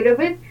yeah a little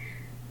bit.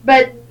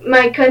 But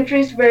my country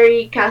is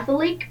very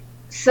Catholic,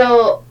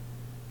 so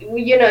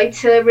it's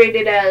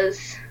celebrated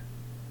as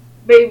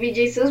baby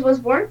Jesus was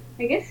born,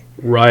 I guess.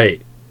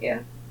 Right, Yeah.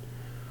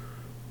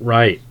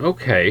 right.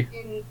 Okay.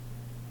 And,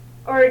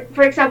 or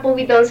for example,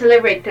 we don't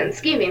celebrate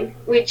Thanksgiving,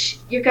 which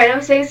you kind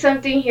of say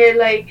something here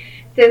like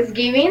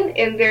Thanksgiving,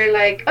 and they're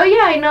like, oh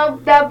yeah, I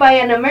know that by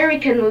an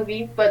American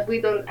movie, but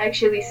we don't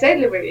actually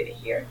celebrate it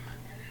here.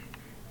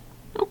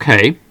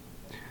 Okay.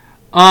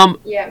 Um,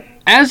 Yeah.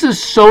 as a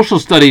social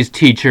studies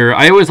teacher,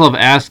 I always love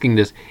asking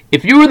this.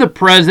 If you were the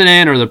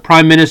president or the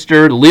prime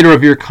minister, the leader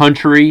of your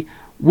country,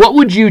 what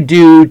would you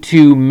do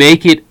to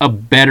make it a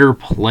better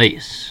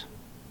place?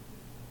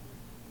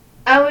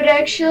 I would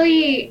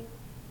actually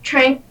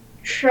try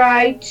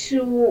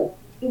to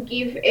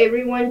give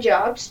everyone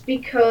jobs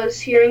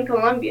because here in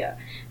Colombia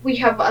we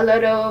have a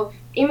lot of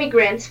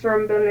immigrants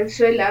from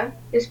Venezuela,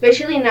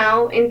 especially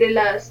now in the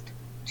last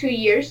 2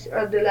 years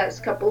or the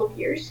last couple of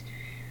years.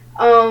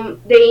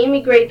 They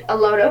immigrate a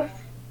lot of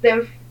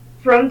them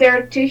from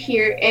there to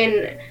here,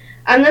 and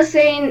I'm not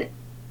saying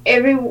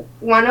every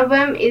one of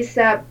them is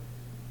a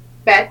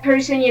bad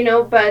person,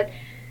 but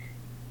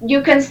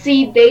you can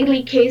see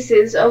daily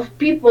cases of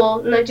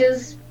people, not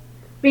just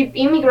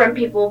immigrant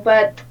people,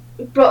 but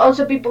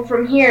also people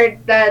from here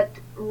that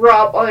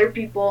rob other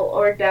people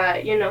or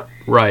that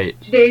Right.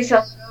 there is a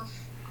lot of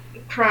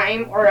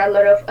crime or a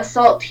lot of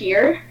assault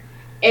here,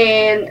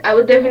 and I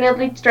would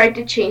definitely try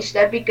to change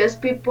that because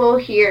people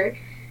here,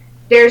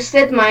 their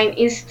set mind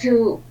is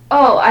to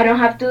oh, I don't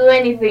have to do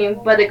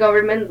anything, but the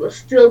government will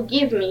still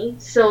give me,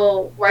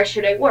 so why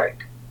should I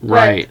work? But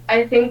Right.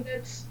 I think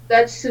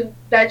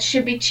that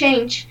should be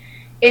changed,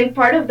 and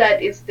part of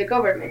that is the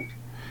government.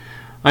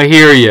 I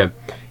hear you.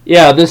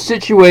 Yeah, the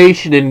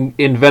situation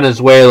in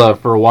Venezuela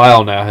for a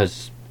while now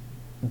has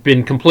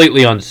been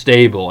completely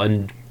unstable.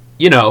 And,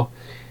 you know,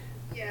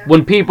 Yeah.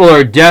 when people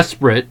are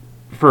desperate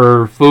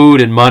for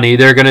food and money,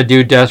 they're going to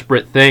do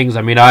desperate things.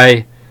 I mean,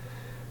 I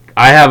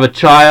have a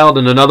child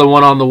and another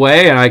one on the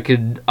way, and I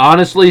could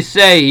honestly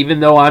say, even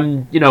though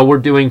we're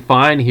doing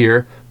fine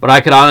here, but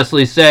I could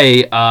honestly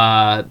say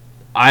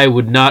I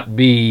would not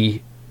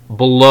be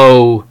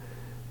below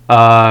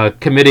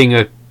committing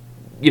a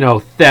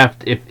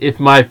theft if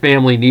my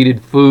family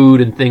needed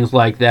food and things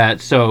like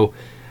that. So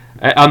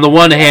on the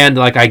one hand,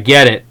 like I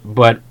get it,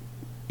 but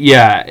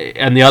yeah,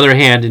 on the other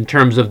hand, in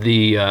terms of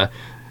the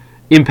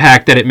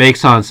impact that it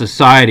makes on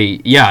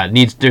society, yeah,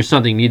 there's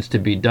something needs to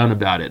be done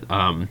about it.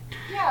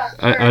 Yeah,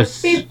 A, a sure.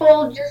 s-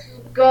 People just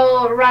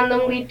go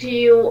randomly to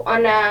you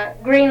on a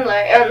green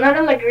light, not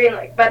on a green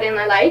light, but in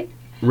a light,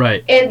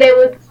 right, and they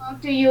would come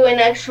to you and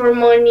ask for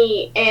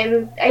money.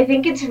 And I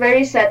think it's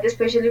very sad,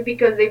 especially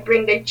because they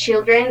bring their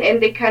children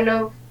and they kind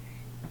of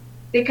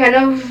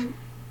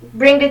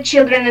bring the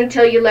children and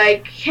tell you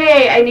like,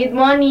 hey, I need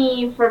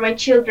money for my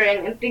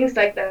children and things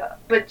like that.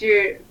 But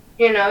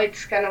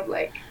it's kind of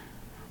like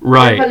a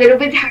right, little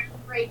bit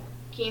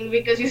heartbreaking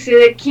because you see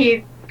the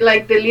kid,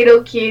 like the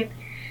little kid,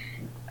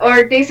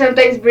 or they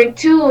sometimes bring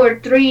two or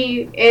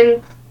three,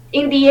 and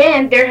in the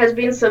end there has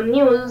been some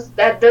news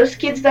that those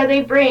kids that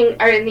they bring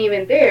aren't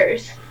even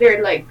theirs.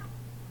 They're like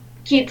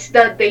kids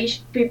that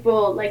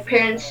people like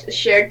parents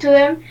share to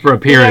them for in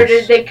order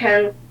appearance. they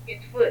can get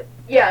food.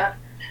 Yeah,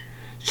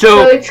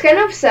 so So it's kind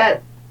of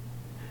sad.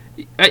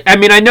 I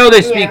mean, I know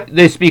Yeah.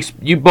 they speak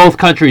you both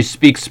countries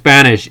speak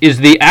Spanish. Is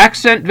the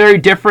accent very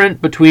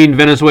different between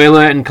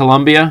Venezuela and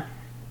Colombia?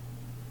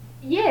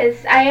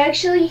 Yes, I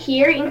actually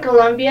here in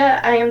Colombia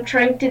I am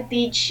trying to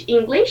teach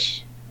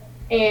English,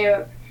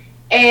 uh,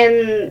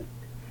 and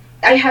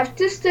I have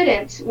two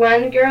students.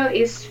 One girl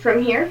is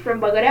from here, from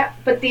Bogota,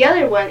 but the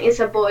other one is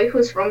a boy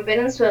who's from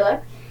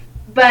Venezuela.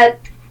 But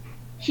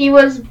he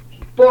was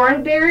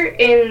born there,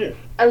 and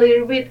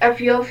a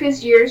few of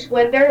his years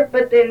went there.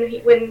 But then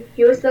when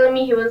he was telling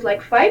me he was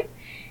like 5,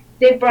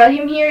 they brought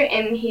him here,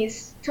 and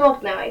he's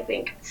 12 now, I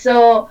think.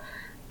 So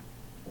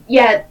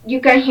yeah, you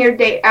can hear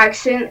the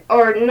accent,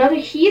 or not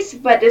his,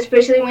 but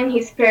especially when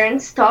his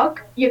parents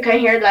talk, you can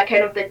hear that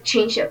kind of the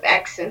change of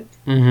accent.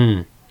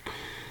 Mm-hmm.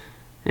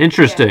 Yeah.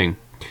 Interesting.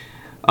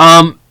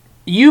 Um,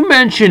 you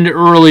mentioned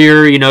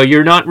earlier,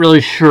 you're not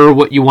really sure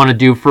what you want to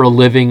do for a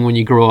living when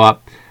you grow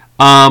up.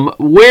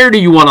 Where do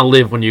you want to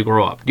live when you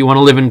grow up? Do you want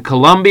to live in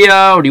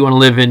Colombia or do you want to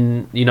live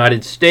in the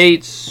United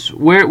States?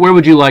 Where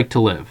would you like to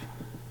live?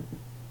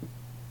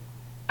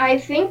 I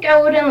think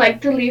I wouldn't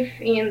like to live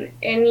in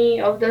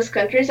any of those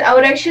countries. I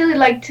would actually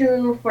like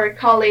to, for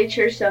college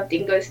or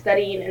something, go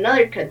study in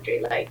another country,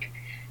 like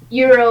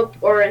Europe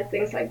or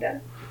things like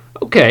that.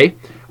 Okay.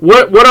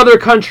 What other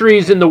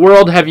countries in the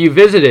world have you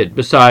visited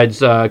besides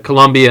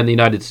Colombia and the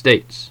United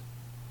States?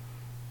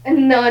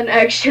 None,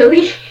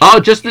 actually. Oh,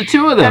 just the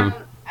two of them.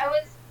 I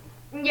was,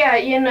 yeah,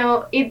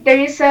 there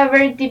is a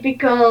very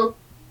typical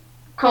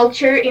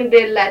culture in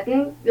the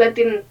Latin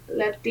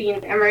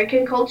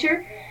American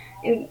culture,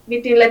 in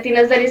between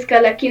Latinas, that is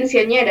called a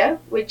quinceañera,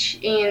 which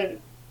in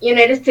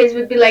United States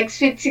would be like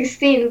sweet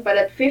 16, but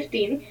at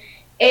 15.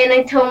 And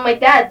I told my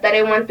dad that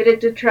I wanted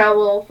to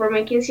travel for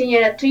my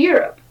quinceañera to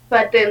Europe.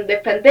 But then the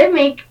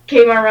pandemic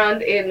came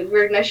around, and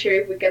we're not sure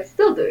if we can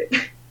still do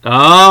it.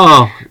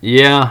 Oh,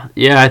 yeah,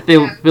 yeah. I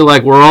feel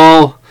like we're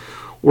all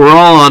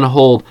on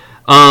hold.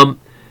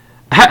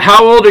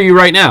 How old are you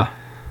right now?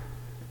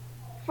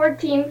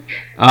 14.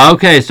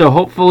 Okay, so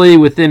hopefully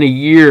within a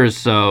year or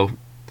so,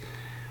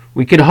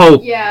 we can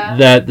hope Yeah.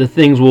 that the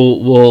things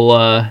will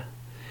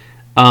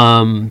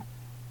um,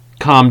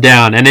 calm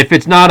down. And if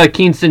it's not a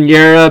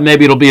quinceanera,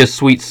 maybe it'll be a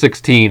sweet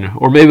 16,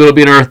 or maybe it'll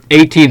be an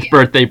 18th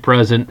birthday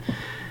present.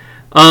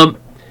 Um,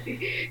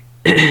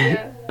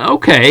 Yeah.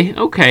 okay,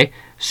 okay.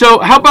 So,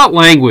 how about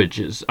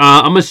languages?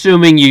 I'm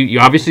assuming you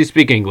obviously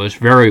speak English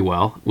very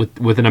well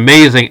with an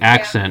amazing Yeah.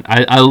 accent.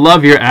 I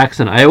love your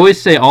accent. I always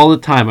say all the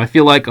time, I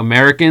feel like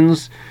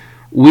Americans,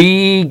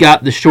 we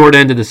got the short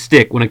end of the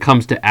stick when it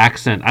comes to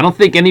accent. I don't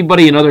think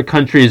anybody in other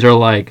countries are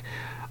like,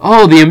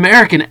 oh, the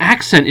American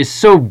accent is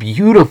so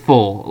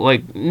beautiful.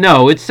 Like,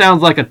 no, it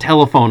sounds like a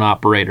telephone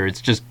operator. It's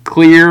just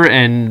clear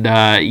and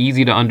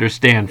easy to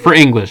understand for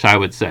English, I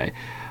would say.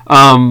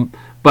 Um,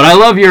 but I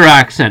love your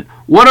accent.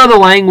 What other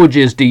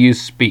languages do you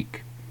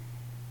speak?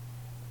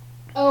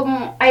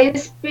 I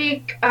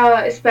speak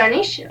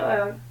Spanish,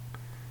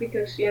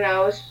 because I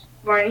was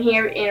born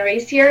here and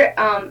raised here.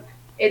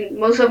 And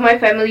most of my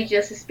family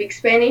just speaks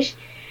Spanish.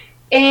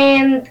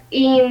 And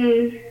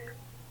in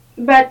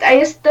But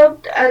I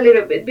stopped a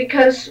little bit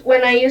because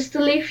when I used to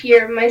live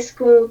here, my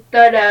school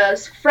taught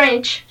us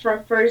French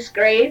from first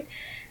grade.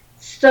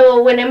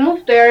 So when I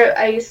moved there,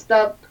 I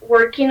stopped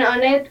working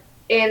on it,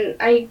 and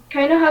I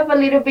kind of have a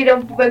little bit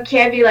of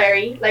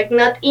vocabulary, like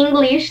not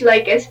English,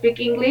 like I speak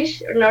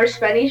English nor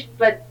Spanish,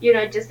 but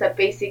just a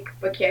basic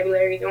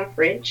vocabulary on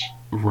French.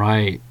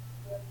 Right.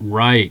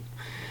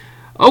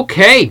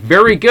 Okay,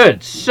 very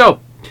good.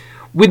 So,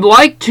 we'd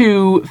like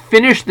to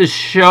finish the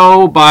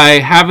show by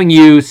having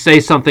you say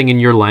something in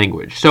your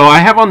language. So I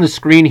have on the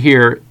screen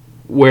here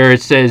where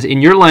it says,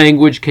 in your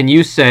language, can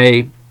you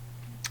say,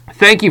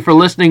 thank you for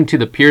listening to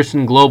the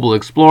Pearson Global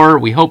Explorer.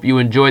 We hope you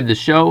enjoyed the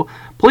show.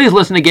 Please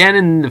listen again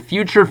in the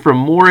future for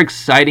more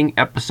exciting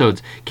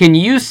episodes. Can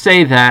you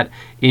say that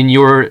in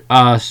your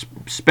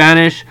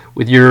Spanish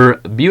with your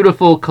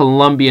beautiful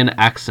Colombian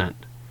accent?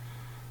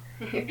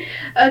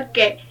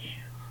 Ok.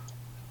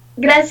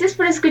 Gracias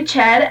por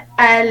escuchar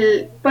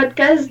al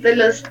podcast de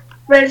los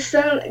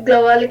Pearson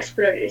Global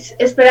Explorers.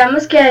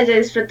 Esperamos que haya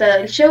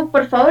disfrutado el show.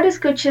 Por favor,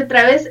 escuche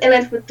otra vez en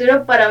el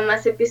futuro para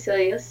más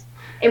episodios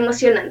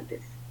emocionantes.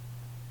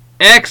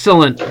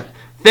 Excellent.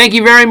 Thank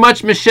you very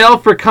much, Michelle,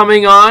 for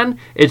coming on.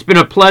 It's been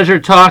a pleasure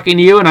talking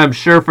to you, and I'm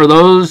sure for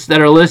those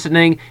that are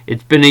listening,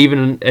 it's been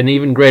an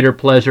even greater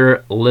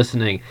pleasure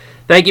listening.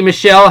 Thank you,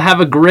 Michelle.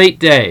 Have a great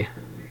day.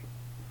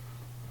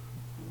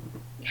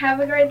 Have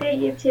a great day,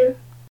 you too.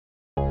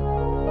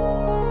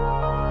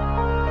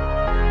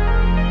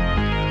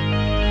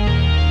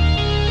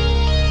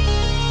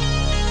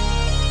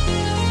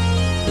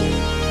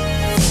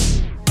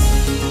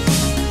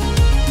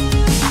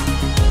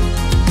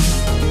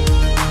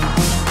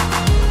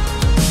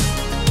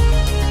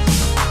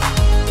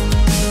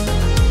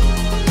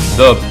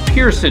 The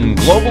Pearson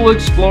Global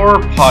Explorer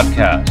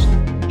Podcast.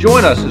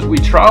 Join us as we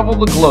travel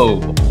the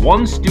globe,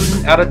 one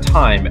student at a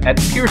time at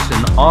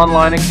Pearson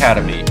Online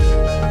Academy.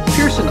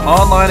 Pearson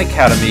Online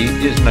Academy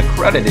is an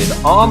accredited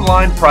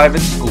online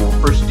private school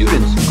for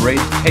students in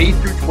grades K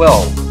through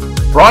 12,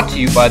 brought to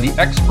you by the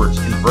experts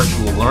in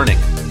virtual learning.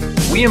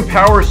 We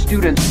empower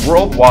students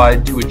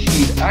worldwide to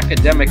achieve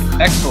academic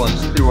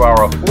excellence through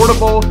our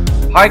affordable,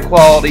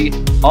 high-quality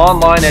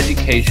online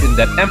education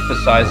that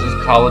emphasizes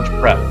college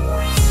prep.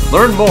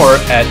 Learn more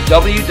at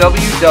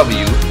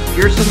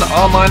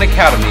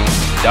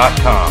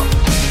www.pearsononlineacademy.com.